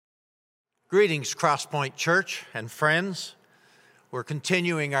Greetings, Crosspoint Church and friends. We're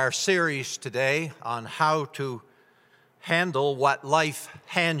continuing our series today on how to handle what life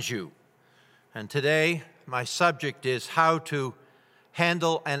hands you. And today, my subject is how to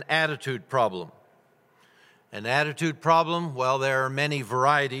handle an attitude problem. An attitude problem, well, there are many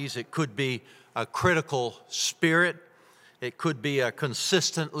varieties. It could be a critical spirit. It could be a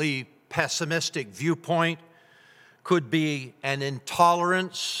consistently pessimistic viewpoint. Could be an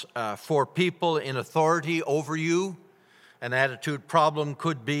intolerance for people in authority over you. An attitude problem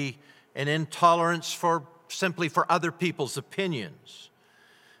could be an intolerance simply for other people's opinions.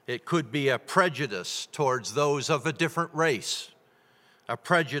 It could be a prejudice towards those of a different race, a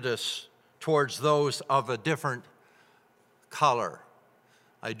prejudice towards those of a different color.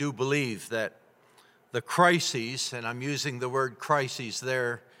 I do believe that the crises, and I'm using the word crises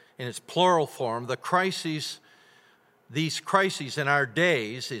there in its plural form, these crises in our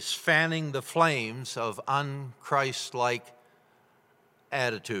days is fanning the flames of un-Christ-like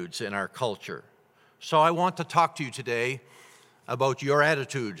attitudes in our culture. So I want to talk to you today about your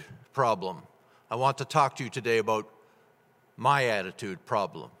attitude problem. I want to talk to you today about my attitude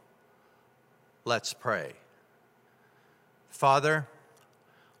problem. Let's pray. Father,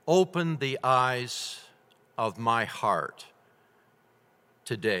 open the eyes of my heart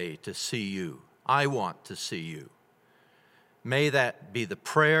today to see you. I want to see you. May that be the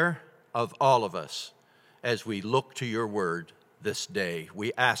prayer of all of us as we look to your word this day.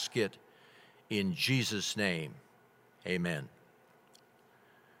 We ask it in Jesus' name. Amen.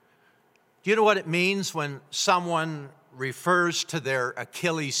 Do you know what it means when someone refers to their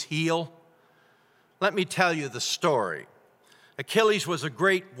Achilles heel? Let me tell you the story. Achilles was a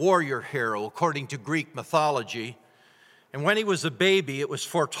great warrior hero according to Greek mythology. And when he was a baby, it was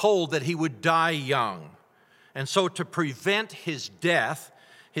foretold that he would die young. And so to prevent his death,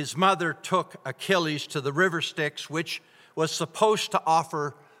 his mother took Achilles to the river Styx, which was supposed to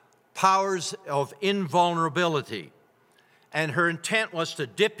offer powers of invulnerability. And her intent was to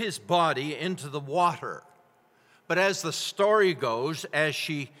dip his body into the water. But as the story goes, as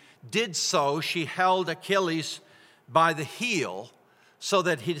she did so, she held Achilles by the heel so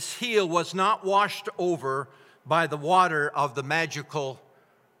that his heel was not washed over by the water of the magical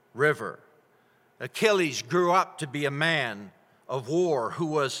river. Achilles grew up to be a man of war who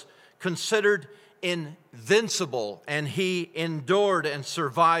was considered invincible, and he endured and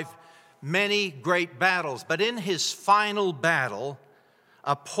survived many great battles. But in his final battle,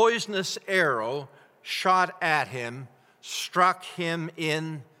 a poisonous arrow shot at him, struck him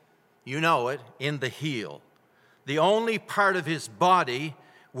in, you know it, in the heel. The only part of his body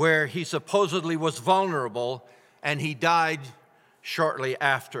where he supposedly was vulnerable, and he died shortly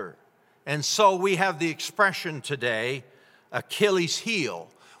after. And so we have the expression today, Achilles heel,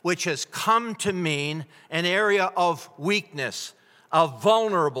 which has come to mean an area of weakness, a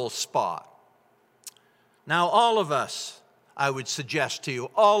vulnerable spot. Now, all of us, I would suggest to you,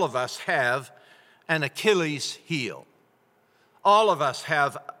 all of us have an Achilles heel. All of us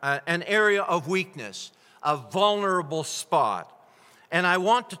have an area of weakness, a vulnerable spot. And I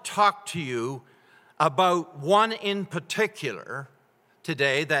want to talk to you about one in particular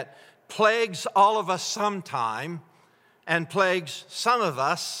today that plagues all of us sometime and plagues some of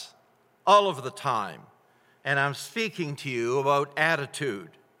us all of the time. And I'm speaking to you about attitude.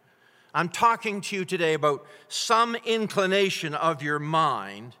 I'm talking to you today about some inclination of your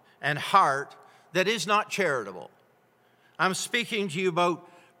mind and heart that is not charitable. I'm speaking to you about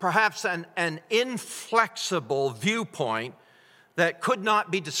perhaps an inflexible viewpoint that could not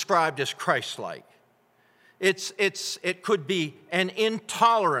be described as Christ-like. It could be an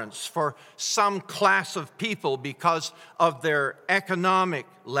intolerance for some class of people because of their economic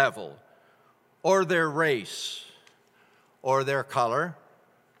level or their race or their color.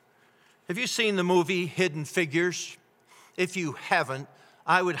 Have you seen the movie Hidden Figures? If you haven't,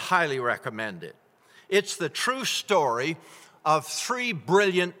 I would highly recommend it. It's the true story of three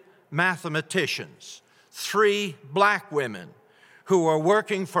brilliant mathematicians, three black women who were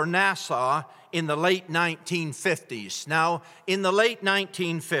working for NASA in the late 1950s. Now, in the late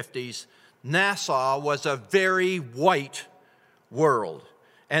 1950s, NASA was a very white world.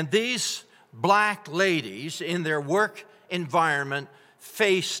 And these black ladies in their work environment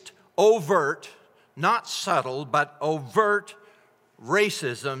faced overt, not subtle, but overt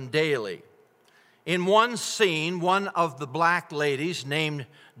racism daily. In one scene, one of the black ladies named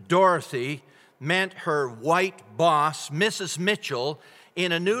Dorothy met her white boss, Mrs. Mitchell,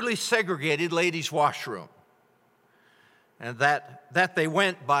 in a newly segregated ladies' washroom. And that they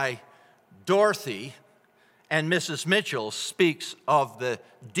went by Dorothy And Mrs. Mitchell speaks of the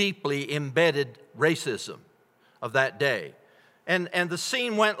deeply embedded racism of that day. And the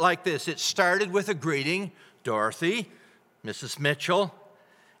scene went like this. It started with a greeting, Dorothy, Mrs. Mitchell,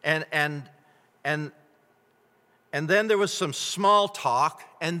 and then there was some small talk,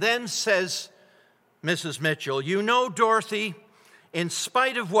 and then says Mrs. Mitchell, "You know, Dorothy, in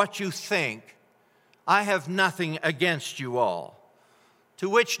spite of what you think, I have nothing against you all." To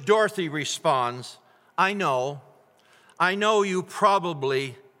which Dorothy responds, I know you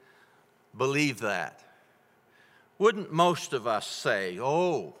probably believe that." Wouldn't most of us say,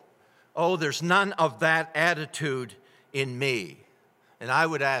 oh, there's none of that attitude in me? And I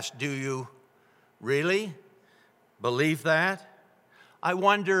would ask, do you really believe that? I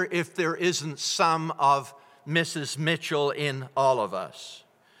wonder if there isn't some of Mrs. Mitchell in all of us.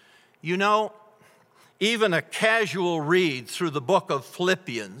 You know, even a casual read through the book of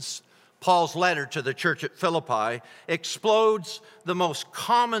Philippians, Paul's letter to the church at Philippi, explodes the most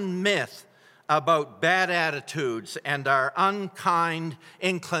common myth about bad attitudes and our unkind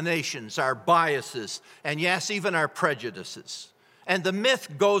inclinations, our biases, and yes, even our prejudices. And the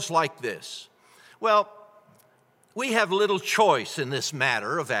myth goes like this. Well, we have little choice in this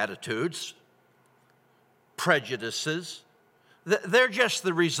matter of attitudes, prejudices. They're just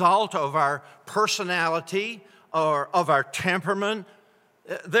the result of our personality or of our temperament.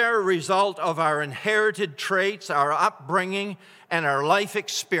 They're a result of our inherited traits, our upbringing, and our life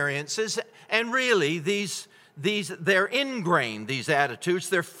experiences. And really, they're ingrained, these attitudes.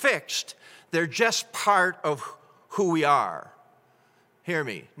 They're fixed. They're just part of who we are. Hear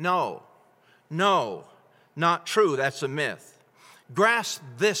me. No, not true. That's a myth. Grasp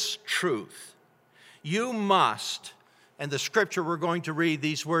this truth. You must, and the scripture we're going to read,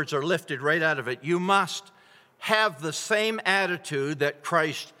 these words are lifted right out of it. You must have the same attitude that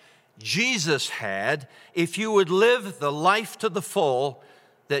Christ Jesus had if you would live the life to the full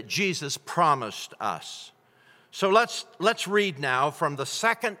that Jesus promised us. So let's read now from the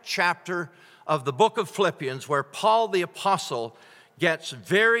 2nd chapter of the book of Philippians, where Paul the apostle gets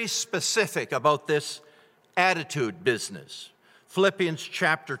very specific about this attitude business. Philippians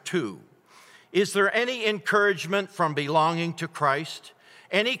chapter 2. Is there any encouragement from belonging to Christ?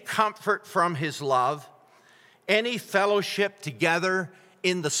 Any comfort from his love? Any fellowship together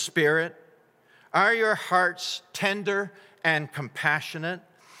in the Spirit? Are your hearts tender and compassionate?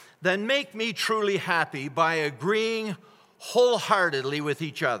 Then make me truly happy by agreeing wholeheartedly with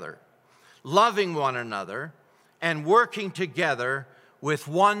each other, loving one another, and working together with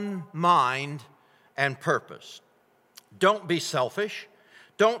one mind and purpose. Don't be selfish.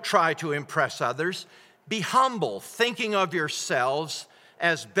 Don't try to impress others. Be humble, thinking of yourselves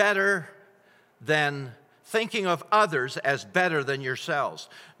as thinking of others as better than yourselves.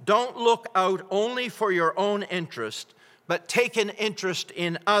 Don't look out only for your own interest, but take an interest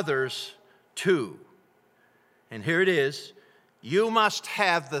in others too. And here it is. You must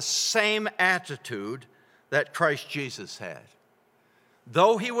have the same attitude that Christ Jesus had.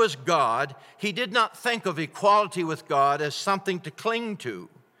 Though he was God, he did not think of equality with God as something to cling to.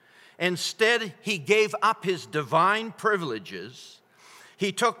 Instead, he gave up his divine privileges.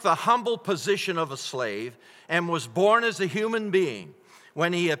 He took the humble position of a slave and was born as a human being.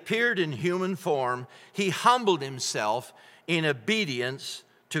 When he appeared in human form, he humbled himself in obedience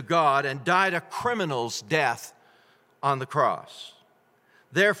to God and died a criminal's death on the cross.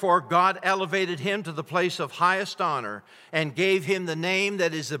 Therefore, God elevated him to the place of highest honor and gave him the name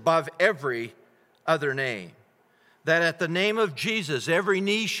that is above every other name, that at the name of Jesus every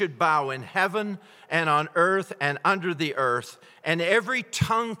knee should bow in heaven and on earth and under the earth, and every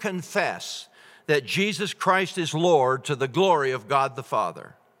tongue confess that Jesus Christ is Lord, to the glory of God the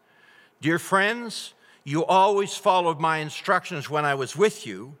Father. Dear friends, you always followed my instructions when I was with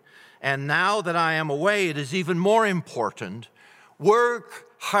you, and now that I am away, it is even more important. Work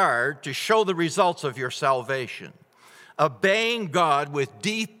hard to show the results of your salvation, obeying God with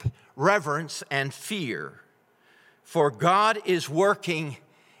deep reverence and fear. For God is working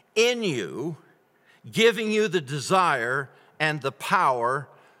in you, giving you the desire and the power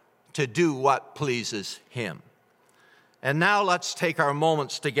to do what pleases him. And now let's take our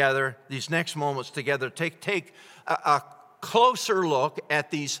moments together, these next moments together, take a closer look at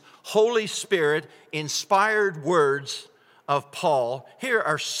these Holy Spirit inspired words of Paul. Here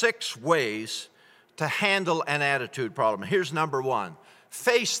are 6 ways to handle an attitude problem. Here's number 1.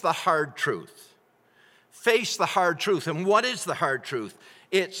 Face the hard truth. Face the hard truth. And what is the hard truth?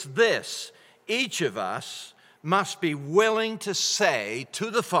 It's this. Each of us must be willing to say to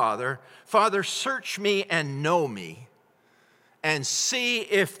the Father, Father, search me and know me, and see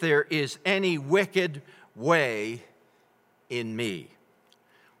if there is any wicked way in me.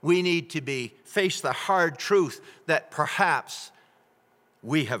 We need to face the hard truth that perhaps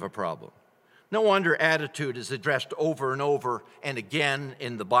we have a problem. No wonder attitude is addressed over and over and again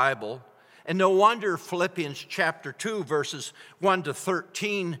in the Bible. And no wonder Philippians chapter 2, verses 1 to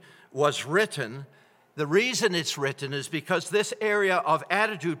 13 was written. The reason it's written is because this area of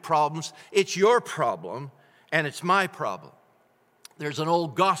attitude problems, it's your problem and it's my problem. There's an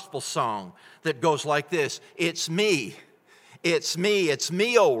old gospel song that goes like this: it's me, it's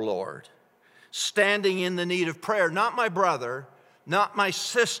me, O Lord, standing in the need of prayer. Not my brother, not my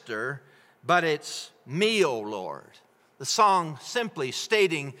sister, but it's me, O Lord. The song simply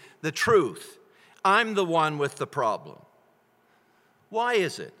stating the truth. I'm the one with the problem. Why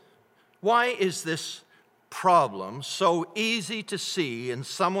is it? Why is this problem so easy to see in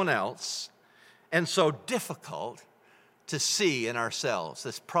someone else and so difficult to see in ourselves?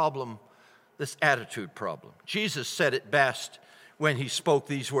 This problem, this attitude problem. Jesus said it best when he spoke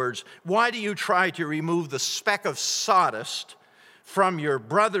these words: why do you try to remove the speck of sawdust from your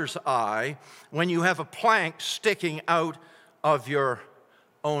brother's eye when you have a plank sticking out of your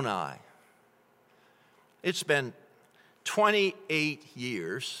own eye? It's been 28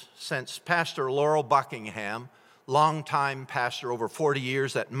 years since Pastor Laurel Buckingham, longtime pastor, over 40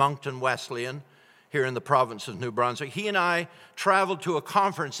 years at Moncton Wesleyan here in the province of New Brunswick. He and I traveled to a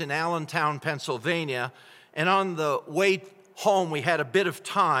conference in Allentown, Pennsylvania, and on the way home we had a bit of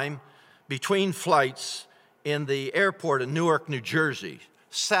time between flights in the airport in Newark, New Jersey.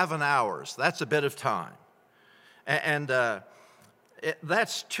 7 hours, that's a bit of time. And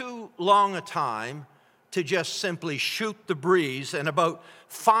that's too long a time to just simply shoot the breeze. And about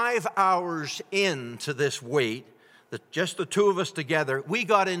 5 hours into this wait, just the two of us together, we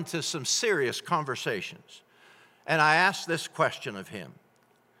got into some serious conversations. And I asked this question of him.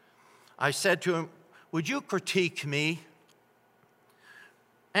 I said to him, would you critique me?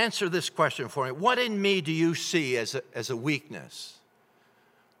 Answer this question for me. What in me do you see as a weakness?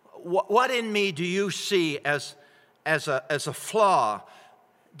 What in me do you see as a flaw?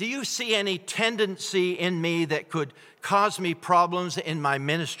 Do you see any tendency in me that could cause me problems in my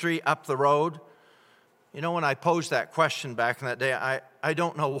ministry up the road? You know, when I posed that question back in that day, I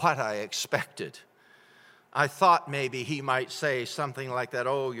don't know what I expected. I thought maybe he might say something like that: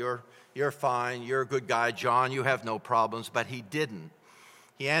 oh, you're fine, you're a good guy, John, you have no problems. But he didn't.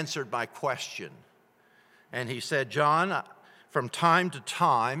 He answered my question. And he said, John, from time to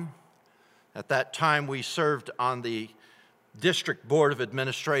time, at that time we served on the District Board of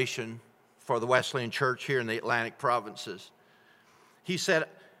Administration for the Wesleyan Church here in the Atlantic provinces. He said,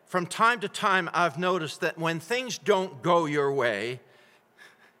 from time to time I've noticed that when things don't go your way,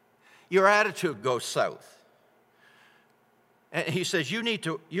 your attitude goes south. And he says, you need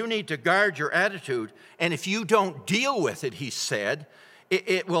to guard your attitude, and if you don't deal with it, he said,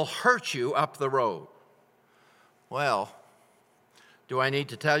 it will hurt you up the road. Well, do I need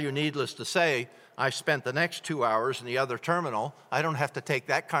to tell you, needless to say, I spent the next 2 hours in the other terminal. I don't have to take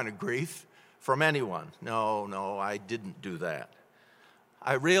that kind of grief from anyone. No, I didn't do that.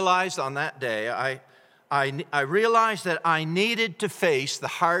 I realized on that day, I realized that I needed to face the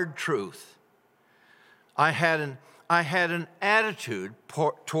hard truth. I had an attitude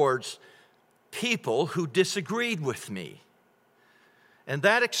towards people who disagreed with me. And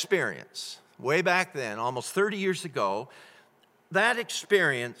that experience, way back then, almost 30 years ago, that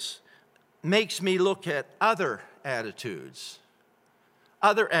experience makes me look at other attitudes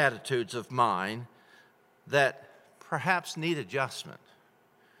of mine that perhaps need adjustment.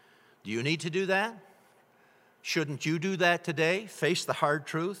 Do you need to do that? Shouldn't you do that today? Face the hard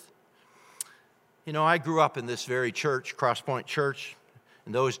truth? You know, I grew up in this very church, Crosspoint Church.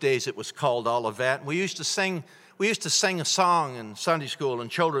 In those days, it was called Olivet. We used to sing a song in Sunday school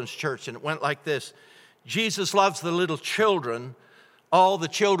and children's church, and it went like this: Jesus loves the little children, all the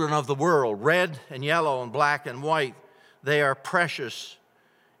children of the world, red and yellow and black and white. They are precious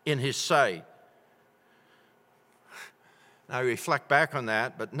in his sight. I reflect back on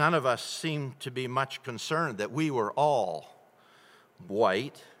that, but none of us seemed to be much concerned that we were all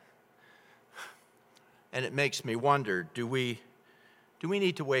white. And it makes me wonder, do we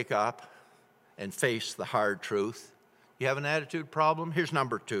need to wake up and face the hard truth? You have an attitude problem? Here's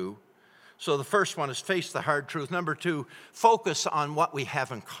number 2. So the first one is face the hard truth. Number 2, focus on what we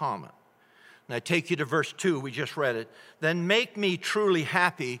have in common. And I take you to verse 2, we just read it. Then make me truly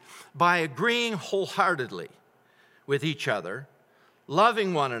happy by agreeing wholeheartedly with each other,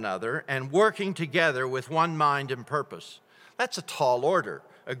 loving one another, and working together with one mind and purpose. That's a tall order.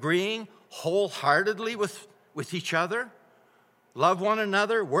 Agreeing wholeheartedly with each other, love one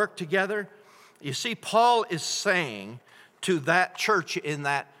another, work together. You see, Paul is saying to that church in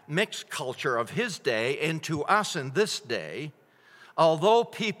that mixed culture of his day and to us in this day, although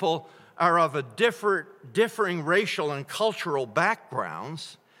people are of a differing racial and cultural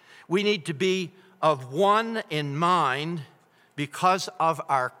backgrounds, we need to be of one in mind because of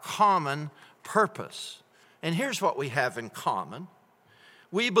our common purpose. And here's what we have in common.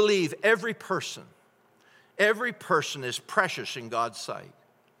 We believe every person is precious in God's sight.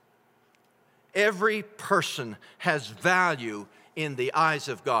 Every person has value in the eyes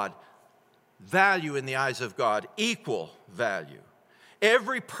of God. Value in the eyes of God, equal value.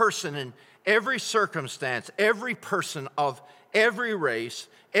 Every person in every circumstance, every person of every race,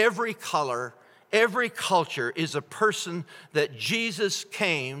 every color, every culture is a person that Jesus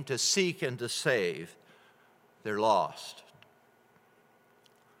came to seek and to save. They're lost.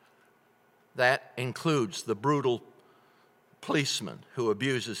 That includes the brutal policeman who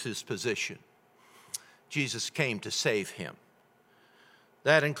abuses his position. Jesus came to save him.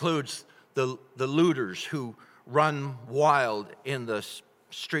 That includes the looters who run wild in the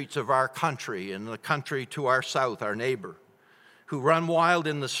streets of our country, in the country to our south, our neighbor, who run wild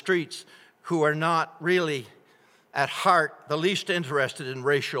in the streets, who are not really at heart the least interested in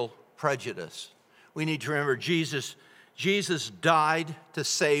racial prejudice. We need to remember Jesus died to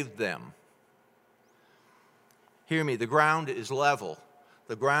save them. Hear me, the ground is level.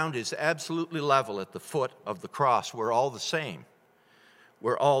 The ground is absolutely level at the foot of the cross. We're all the same.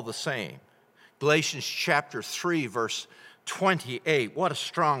 We're all the same. Galatians chapter 3, verse 28. What a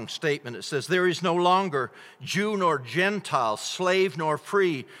strong statement. It says, there is no longer Jew nor Gentile, slave nor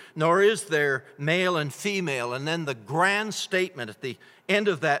free, nor is there male and female. And then the grand statement at the end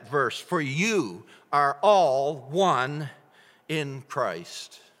of that verse, for you are all one in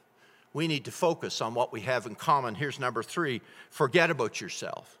Christ. We need to focus on what we have in common. Here's number 3, forget about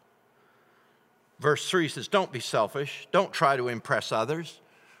yourself. Verse 3 says, don't be selfish. Don't try to impress others.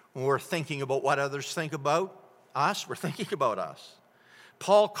 When we're thinking about what others think about us, we're thinking about us.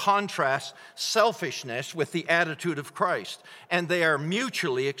 Paul contrasts selfishness with the attitude of Christ, and they are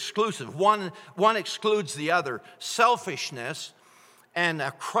mutually exclusive. One excludes the other. Selfishness and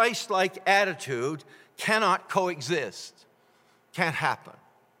a Christ-like attitude cannot coexist. Can't happen.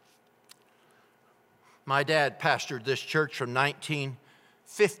 My dad pastored this church from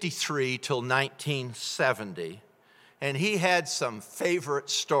 1953 till 1970, and he had some favorite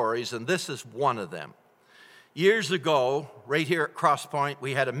stories, and this is one of them. Years ago, right here at Cross Point,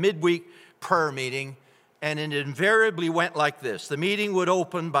 we had a midweek prayer meeting, and it invariably went like this. The meeting would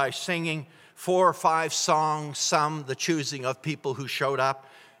open by singing 4 or 5 songs, some the choosing of people who showed up.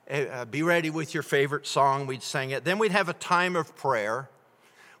 Be ready with your favorite song, we'd sing it. Then we'd have a time of prayer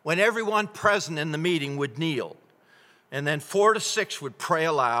when everyone present in the meeting would kneel. And then 4 to 6 would pray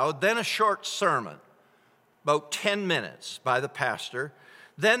aloud. Then a short sermon, about 10 minutes by the pastor.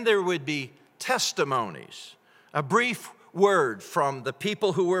 Then there would be testimonies, a brief word from the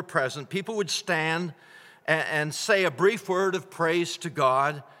people who were present. People would stand and say a brief word of praise to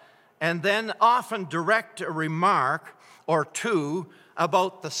God, and then often direct a remark or two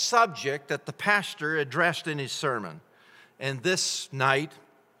about the subject that the pastor addressed in his sermon. And this night,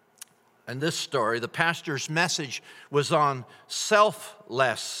 and this story, the pastor's message was on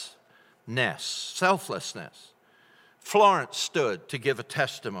selflessness. Florence stood to give a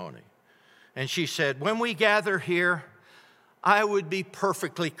testimony, and she said, when we gather here, I would be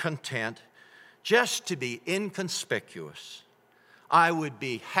perfectly content just to be inconspicuous. I would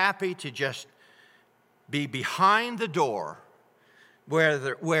be happy to just be behind the door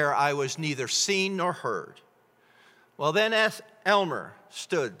where I was neither seen nor heard. Well, then Elmer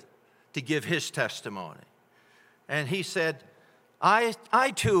stood to give his testimony. And he said, I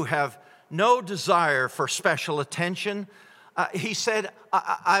too have no desire for special attention. He said,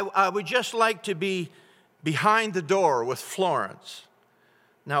 I would just like to be behind the door with Florence.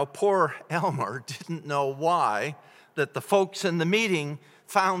 Now, poor Elmer didn't know why that the folks in the meeting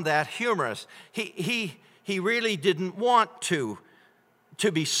found that humorous. He really didn't want to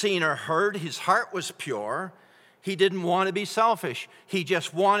be seen or heard. His heart was pure. He didn't want to be selfish. He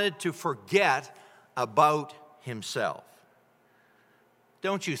just wanted to forget about himself.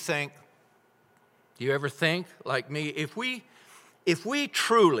 Don't you think? Do you ever think, like me, if we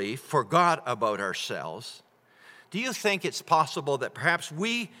truly forgot about ourselves, do you think it's possible that perhaps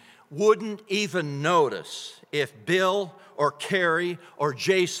we wouldn't even notice if Bill or Carrie or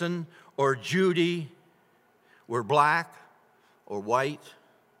Jason or Judy were black or white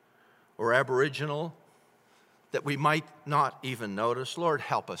or Aboriginal? That we might not even notice? Lord,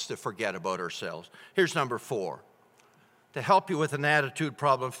 help us to forget about ourselves. Here's number 4. To help you with an attitude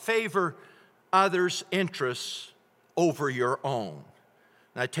problem, favor others' interests over your own.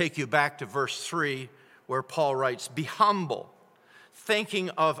 And I take you back to verse 3 where Paul writes, be humble, thinking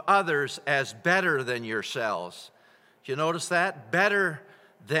of others as better than yourselves. Do you notice that? Better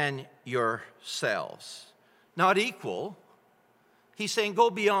than yourselves. Not equal. He's saying go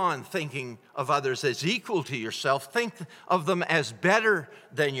beyond thinking of others as equal to yourself. Think of them as better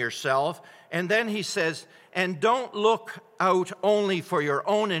than yourself. And then he says, and don't look out only for your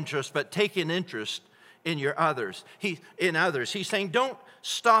own interest, but take an interest in others. He's saying don't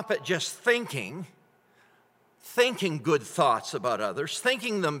stop at just thinking good thoughts about others,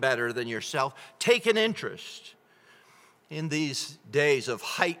 thinking them better than yourself. Take an interest. In these days of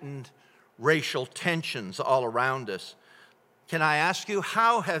heightened racial tensions all around us, can I ask you,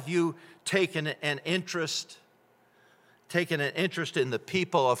 how have you taken an interest in the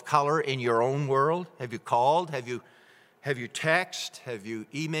people of color in your own world? Have you called? Have you texted? Have you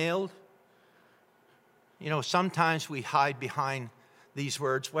emailed? You know, sometimes we hide behind these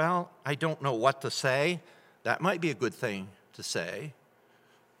words. Well, I don't know what to say. That might be a good thing to say.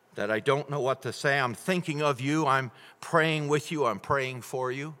 That I don't know what to say. I'm thinking of you. I'm praying with you. I'm praying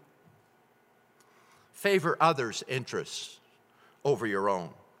for you. Favor others' interests over your own.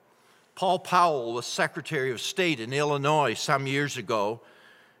 Paul Powell was Secretary of State in Illinois some years ago.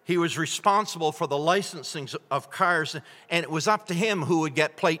 He was responsible for the licensing of cars, and it was up to him who would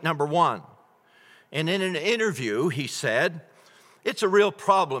get plate number 1. And in an interview, he said, it's a real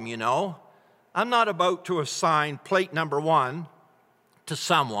problem, you know. I'm not about to assign plate number 1 to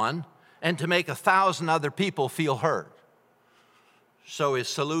someone and to make 1,000 other people feel hurt. So his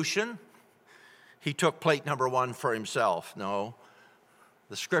solution, he took plate number 1 for himself. No,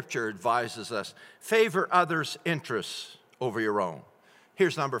 the scripture advises us, favor others' interests over your own.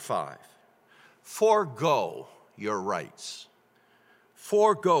 Here's number 5. Forego your rights.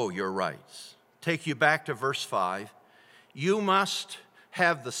 Forego your rights. Take you back to verse 5. You must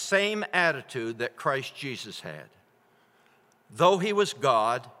have the same attitude that Christ Jesus had. Though he was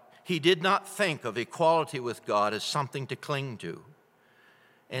God, he did not think of equality with God as something to cling to.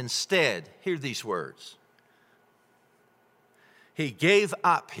 Instead, hear these words. He gave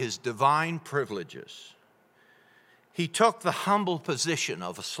up his divine privileges. He took the humble position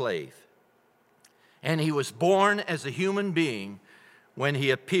of a slave. And he was born as a human being when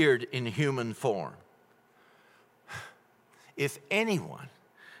he appeared in human form. If anyone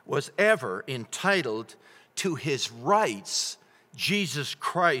was ever entitled to his rights, Jesus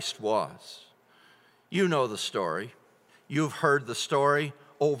Christ was. You know the story. You've heard the story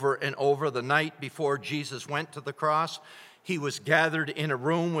over and over. The night before Jesus went to the cross, he was gathered in a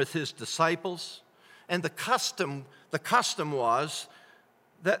room with his disciples, and the custom was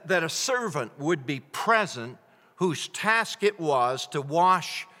that a servant would be present whose task it was to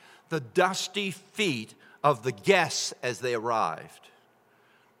wash the dusty feet of the guests as they arrived.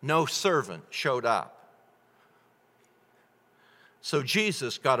 No servant showed up. So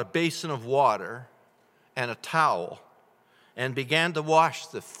Jesus got a basin of water and a towel and began to wash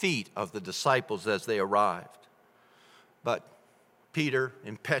the feet of the disciples as they arrived. But Peter,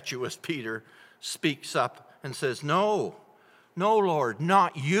 impetuous Peter, speaks up and says, No, Lord,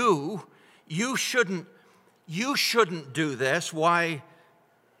 not you. You shouldn't do this. Why?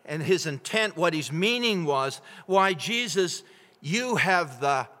 And his intent, what his meaning was, why, Jesus, you have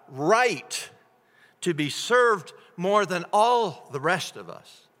the right to be served more than all the rest of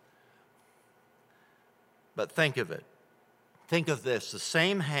us. But think of it. Think of this. The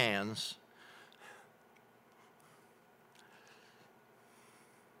same hands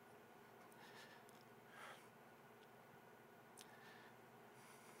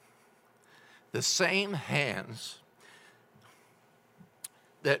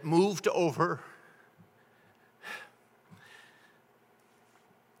that moved over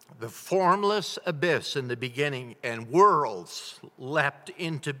the formless abyss in the beginning and worlds leapt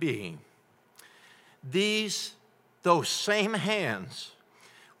into being. Those same hands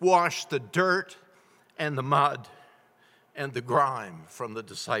washed the dirt and the mud and the grime from the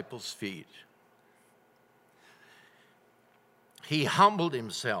disciples' feet. He humbled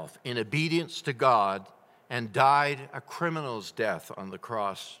himself in obedience to God and died a criminal's death on the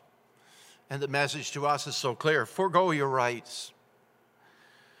cross. And the message to us is so clear: forego your rights.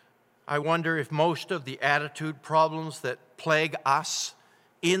 I wonder if most of the attitude problems that plague us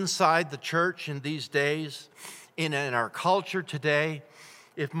inside the church in these days, in our culture today,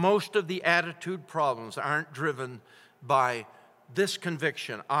 if most of the attitude problems aren't driven by this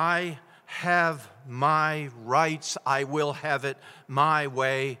conviction: I have my rights, I will have it my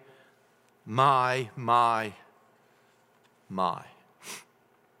way, my.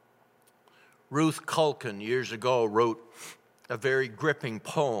 Ruth Culkin years ago wrote a very gripping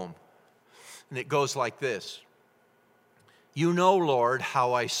poem, and it goes like this. You know, Lord,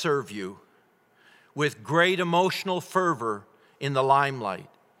 how I serve you with great emotional fervor in the limelight.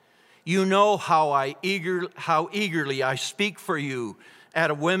 You know how eagerly I speak for you at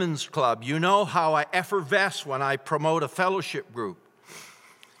a women's club. You know how I effervesce when I promote a fellowship group.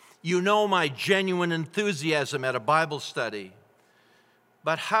 You know my genuine enthusiasm at a Bible study.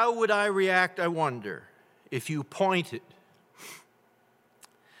 But how would I react, I wonder, if you pointed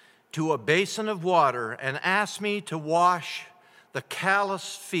to a basin of water and asked me to wash the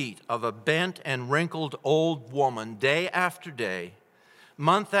calloused feet of a bent and wrinkled old woman day after day,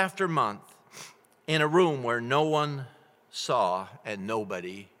 month after month, in a room where no one saw and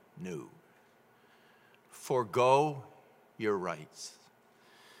nobody knew? Forgo your rights.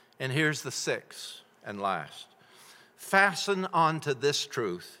 And here's the sixth and last. Fasten onto this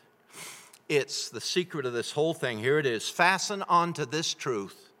truth. It's the secret of this whole thing. Here it is. Fasten onto this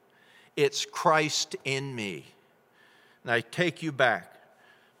truth. It's Christ in me. And I take you back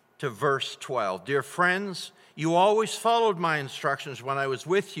to verse 12. Dear friends, you always followed my instructions when I was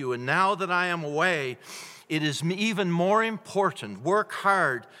with you, and now that I am away, it is even more important. Work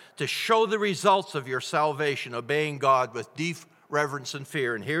hard to show the results of your salvation, obeying God with deep reverence and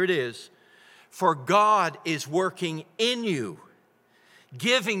fear. And here it is. For God is working in you,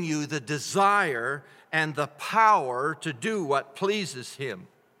 giving you the desire and the power to do what pleases Him.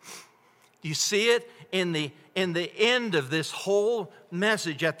 Do you see it? In the end of this whole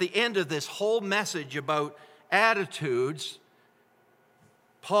message, at the end of this whole message about attitudes,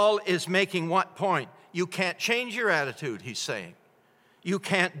 Paul is making what point? You can't change your attitude, he's saying. You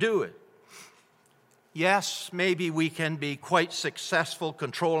can't do it. Yes, maybe we can be quite successful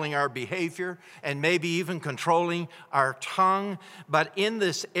controlling our behavior and maybe even controlling our tongue. But in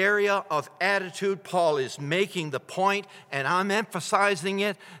this area of attitude, Paul is making the point, and I'm emphasizing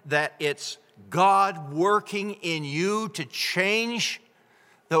it, that it's God working in you to change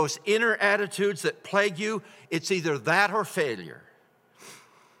those inner attitudes that plague you. It's either that or failure.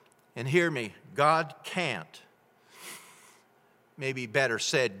 And hear me, God can't. Maybe better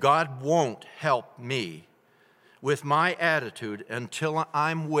said, God won't help me with my attitude until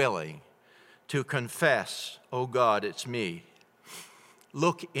I'm willing to confess, oh God, it's me.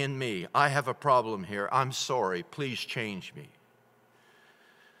 Look in me. I have a problem here. I'm sorry. Please change me.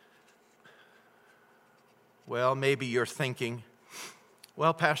 Well, maybe you're thinking,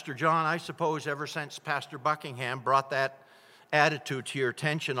 well, Pastor John, I suppose ever since Pastor Buckingham brought that attitude to your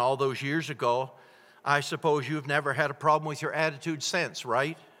attention all those years ago, I suppose you've never had a problem with your attitude since,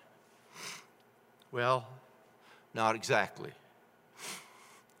 right? Well, not exactly.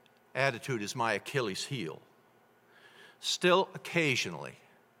 Attitude is my Achilles heel. Still occasionally,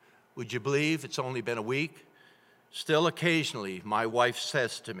 would you believe it's only been a week? Still occasionally, my wife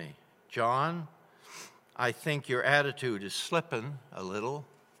says to me, John, I think your attitude is slipping a little.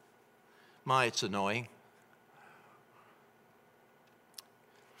 My, it's annoying.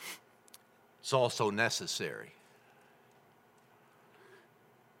 It's also necessary.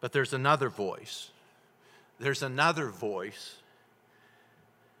 But there's another voice. There's another voice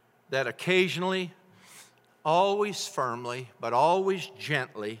that occasionally, always firmly, but always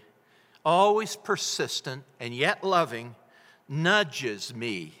gently, always persistent, and yet loving, nudges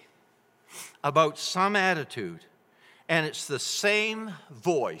me about some attitude. And it's the same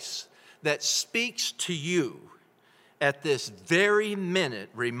voice that speaks to you at this very minute,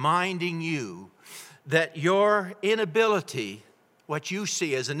 reminding you that your inability, what you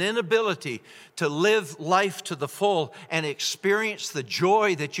see as an inability to live life to the full and experience the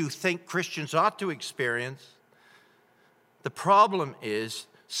joy that you think Christians ought to experience, the problem is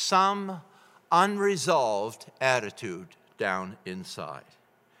some unresolved attitude down inside.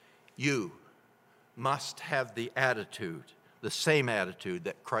 You must have the attitude, the same attitude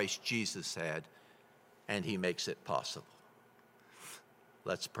that Christ Jesus had, and He makes it possible.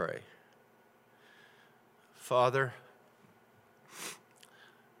 Let's pray. Father,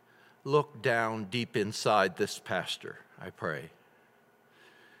 look down deep inside this pastor, I pray,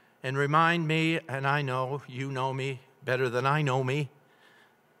 and remind me, and I know you know me better than I know me,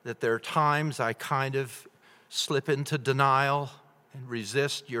 that there are times I kind of slip into denial and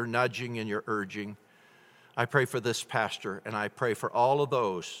resist your nudging and your urging. I pray for this pastor, and I pray for all of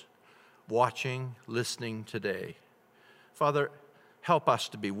those watching, listening today. Father, help us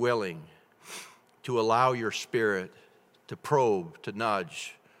to be willing to allow your Spirit to probe, to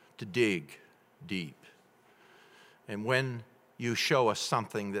nudge, to dig deep. And when you show us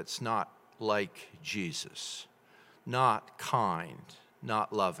something that's not like Jesus, not kind,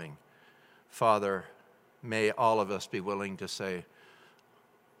 not loving, Father, may all of us be willing to say,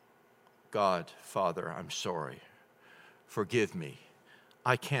 God, Father, I'm sorry. Forgive me.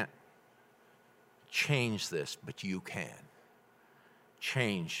 I can't change this, but you can.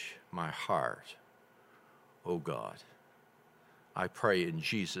 Change my heart, oh God. I pray in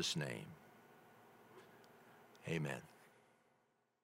Jesus' name. Amen.